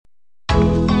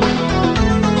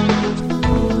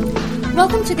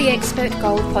Welcome to the Expert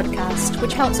Gold podcast,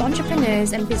 which helps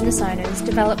entrepreneurs and business owners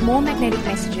develop more magnetic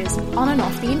messages on and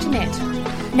off the internet.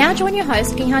 Now join your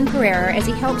host, Gihan Pereira, as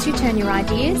he helps you turn your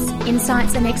ideas,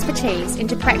 insights and expertise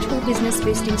into practical business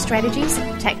boosting strategies,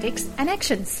 tactics and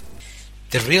actions.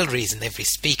 The real reason every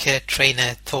speaker,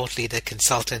 trainer, thought leader,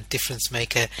 consultant, difference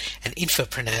maker and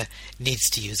infopreneur needs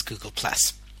to use Google+.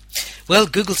 Well,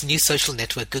 Google's new social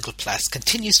network, Google+,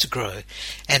 continues to grow,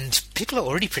 and people are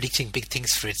already predicting big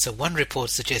things for it. So one report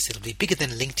suggests it'll be bigger than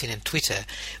LinkedIn and Twitter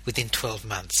within 12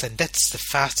 months, and that's the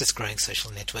fastest growing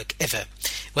social network ever.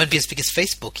 It won't be as big as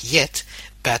Facebook yet,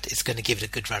 but it's going to give it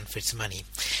a good run for its money.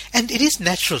 And it is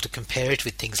natural to compare it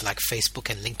with things like Facebook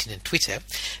and LinkedIn and Twitter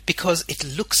because it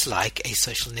looks like a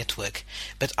social network.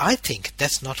 But I think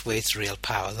that's not where its real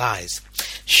power lies.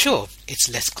 Sure,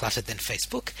 it's less cluttered than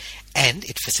Facebook, and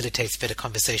it facilitates better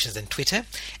conversations than Twitter,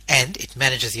 and it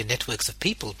manages your networks of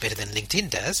people better than LinkedIn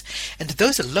does, and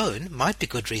those alone might be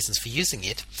good reasons for using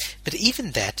it, but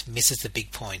even that misses the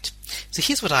big point. So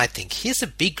here's what I think. Here's a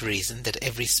big reason that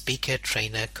every speaker,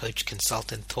 trainer, coach,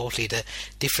 consultant, thought leader,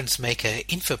 difference maker,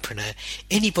 infopreneur,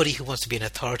 anybody who wants to be an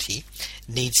authority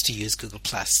needs to use Google+,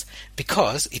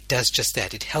 because it does just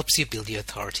that. It helps you build your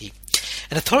authority.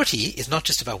 An authority is not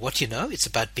just about what you know, it's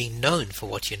about being known for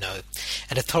what you know.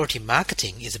 And authority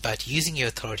marketing is about using your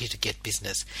authority to get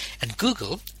business. And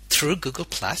Google, through Google+,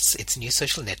 its new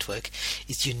social network,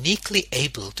 is uniquely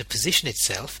able to position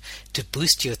itself to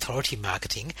boost your authority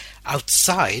marketing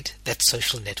outside that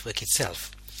social network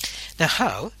itself. Now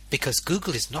how? Because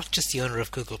Google is not just the owner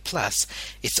of Google+,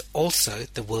 it's also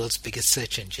the world's biggest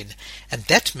search engine. And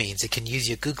that means it can use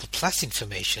your Google+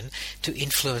 information to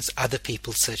influence other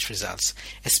people's search results,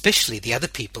 especially the other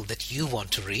people that you want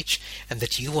to reach and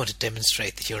that you want to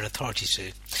demonstrate that you're an authority to.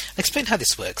 I'll explain how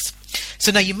this works.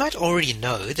 So now you might already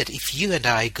know that if you and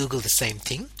I Google the same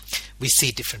thing, we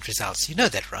see different results. You know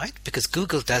that, right? Because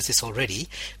Google does this already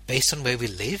based on where we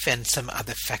live and some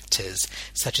other factors,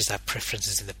 such as our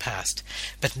preferences in the past.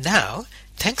 But now,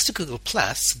 thanks to Google+,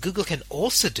 Google can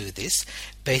also do this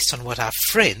based on what our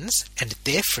friends and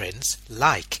their friends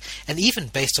like, and even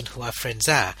based on who our friends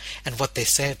are and what they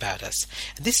say about us.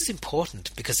 And this is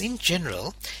important because in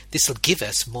general, this will give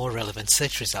us more relevant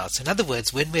search results. In other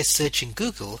words, when we're searching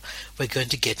Google, we're going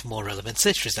to get more relevant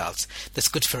search results. That's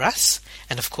good for us,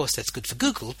 and of course that's good for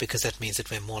Google because that means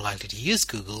that we're more likely to use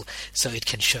Google so it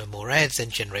can show more ads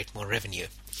and generate more revenue.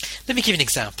 Let me give you an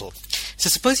example. So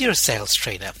suppose you're a sales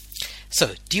trainer.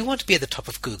 So, do you want to be at the top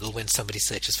of Google when somebody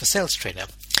searches for sales trainer?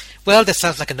 Well, that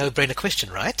sounds like a no-brainer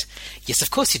question, right? Yes, of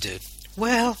course you do.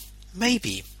 Well,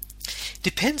 maybe.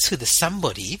 Depends who the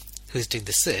somebody who's doing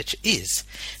the search is.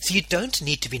 So you don't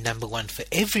need to be number one for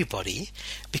everybody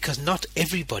because not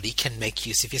everybody can make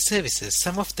use of your services.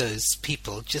 Some of those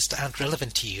people just aren't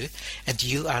relevant to you and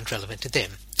you aren't relevant to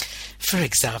them. For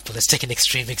example, let's take an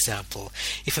extreme example.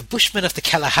 If a bushman of the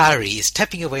Kalahari is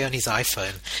tapping away on his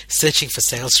iPhone searching for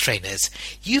sales trainers,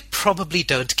 you probably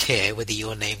don't care whether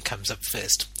your name comes up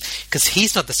first because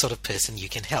he's not the sort of person you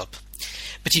can help.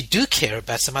 But you do care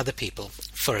about some other people.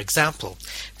 For example,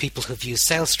 people who've used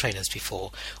sales trainers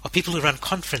before, or people who run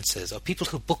conferences, or people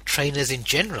who book trainers in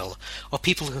general, or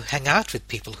people who hang out with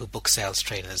people who book sales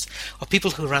trainers, or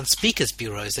people who run speakers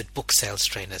bureaus that book sales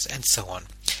trainers, and so on.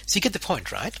 So you get the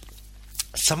point, right?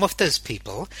 Some of those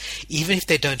people, even if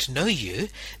they don't know you,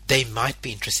 they might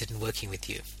be interested in working with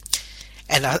you.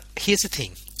 And here's the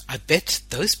thing. I bet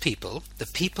those people, the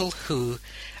people who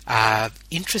are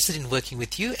interested in working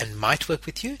with you and might work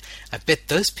with you, I bet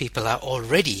those people are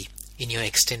already in your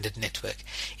extended network.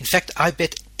 In fact, I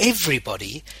bet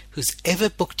everybody who's ever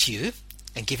booked you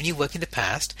and given you work in the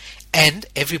past, and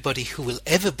everybody who will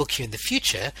ever book you in the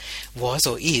future was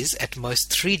or is at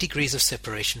most 3 degrees of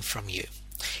separation from you.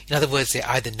 In other words, they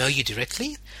either know you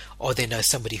directly, or they know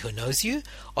somebody who knows you,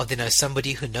 or they know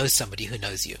somebody who knows somebody who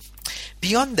knows you.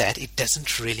 Beyond that, it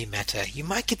doesn't really matter. You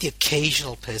might get the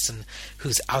occasional person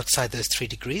who's outside those 3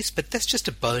 degrees, but that's just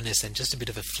a bonus and just a bit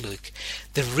of a fluke.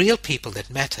 The real people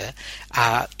that matter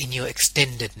are in your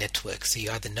extended network. So you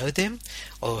either know them,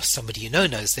 or somebody you know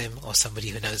knows them, or somebody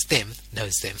who knows them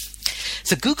knows them.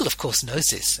 So Google, of course, knows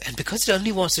this, and because it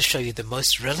only wants to show you the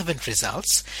most relevant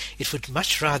results, it would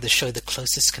much rather show the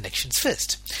closest connections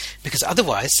first. Because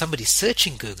otherwise, somebody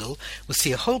searching Google will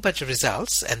see a whole bunch of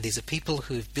results, and these are people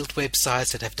who've built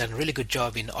websites that have done a really good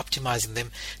job in optimizing them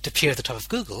to appear at the top of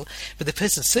Google, but the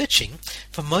person searching,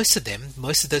 for most of them,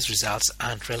 most of those results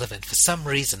aren't relevant. For some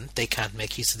reason, they can't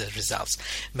make use of those results.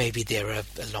 Maybe they're a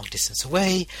long distance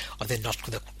away, or they're not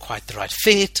quite the right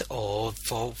fit, or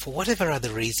for whatever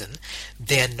other reason,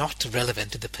 they're not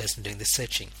relevant to the person doing the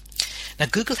searching. Now,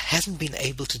 Google hasn't been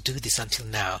able to do this until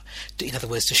now, in other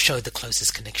words, to show the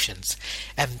closest connections.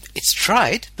 It's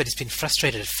tried, but it's been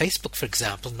frustrated at Facebook, for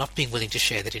example, not being willing to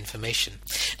share that information.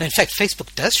 Now, in fact,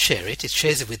 Facebook does share it. It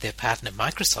shares it with their partner,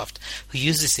 Microsoft, who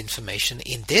use this information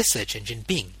in their search engine,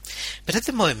 Bing. But at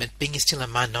the moment, Bing is still a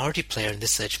minority player in the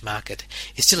search market.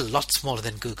 It's still a lot smaller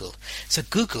than Google. So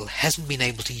Google hasn't been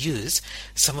able to use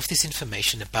some of this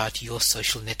information about your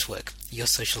social network, your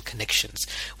social connections,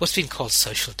 what's been called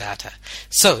social data.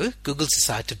 So Google's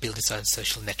decided to build its own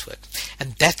social network.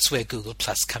 And that's where Google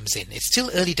Plus comes in. It's still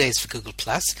early days for Google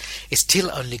Plus. It's still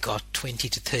only got 20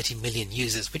 to 30 million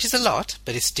users, which is a lot,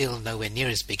 but it's still nowhere near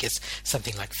as big as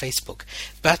something like Facebook.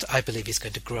 But I believe it's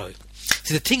going to grow.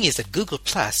 So the thing is that Google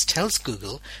Plus tells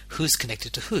Google who's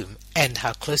connected to whom and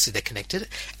how closely they're connected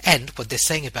and what they're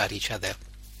saying about each other.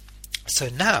 So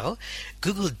now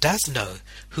Google does know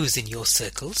who's in your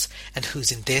circles and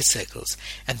who's in their circles,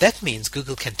 and that means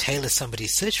Google can tailor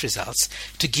somebody's search results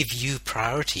to give you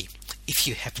priority if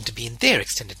you happen to be in their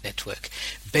extended network,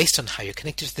 based on how you're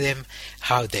connected to them,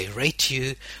 how they rate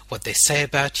you, what they say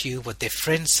about you, what their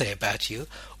friends say about you.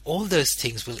 All those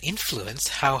things will influence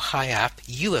how high up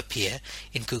you appear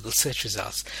in Google search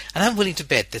results. And I'm willing to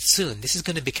bet that soon this is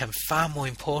going to become far more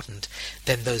important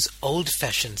than those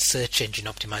old-fashioned search engine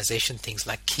optimization things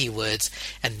like keywords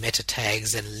and meta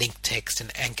tags and link text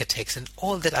and anchor text and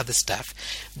all that other stuff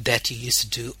that you used to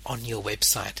do on your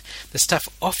website. The stuff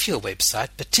off your website,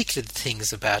 particularly the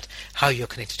things about how you're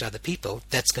connected to other people,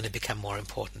 that's going to become more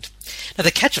important. Now the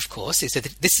catch, of course, is that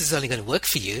this is only going to work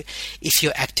for you if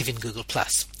you're active in Google+.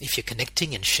 If you're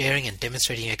connecting and sharing and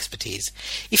demonstrating your expertise.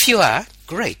 If you are,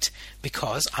 great,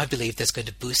 because I believe that's going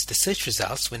to boost the search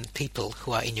results when people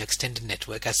who are in your extended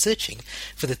network are searching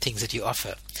for the things that you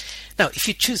offer. Now, if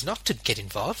you choose not to get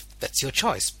involved, that's your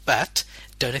choice, but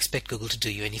don't expect Google to do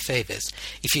you any favors.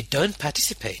 If you don't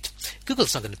participate,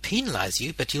 Google's not going to penalize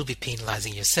you, but you'll be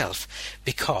penalizing yourself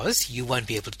because you won't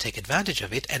be able to take advantage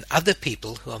of it, and other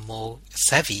people who are more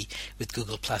savvy with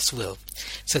Google Plus will.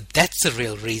 So that's the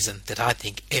real reason that I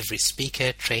think every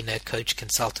speaker, trainer, coach,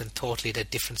 consultant, thought leader,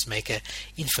 difference maker,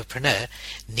 infopreneur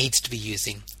needs to be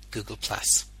using Google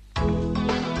Plus.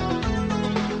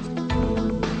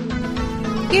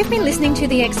 You've been listening to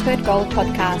the Expert Goal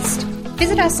podcast.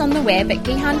 Visit us on the web at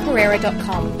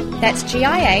gihanperera.com. That's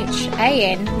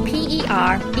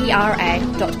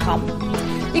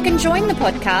GIHANPERERA.com. You can join the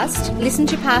podcast, listen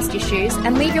to past issues,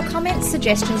 and leave your comments,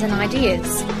 suggestions, and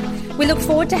ideas. We look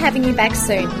forward to having you back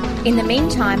soon. In the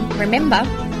meantime, remember,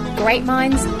 great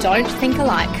minds don't think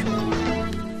alike.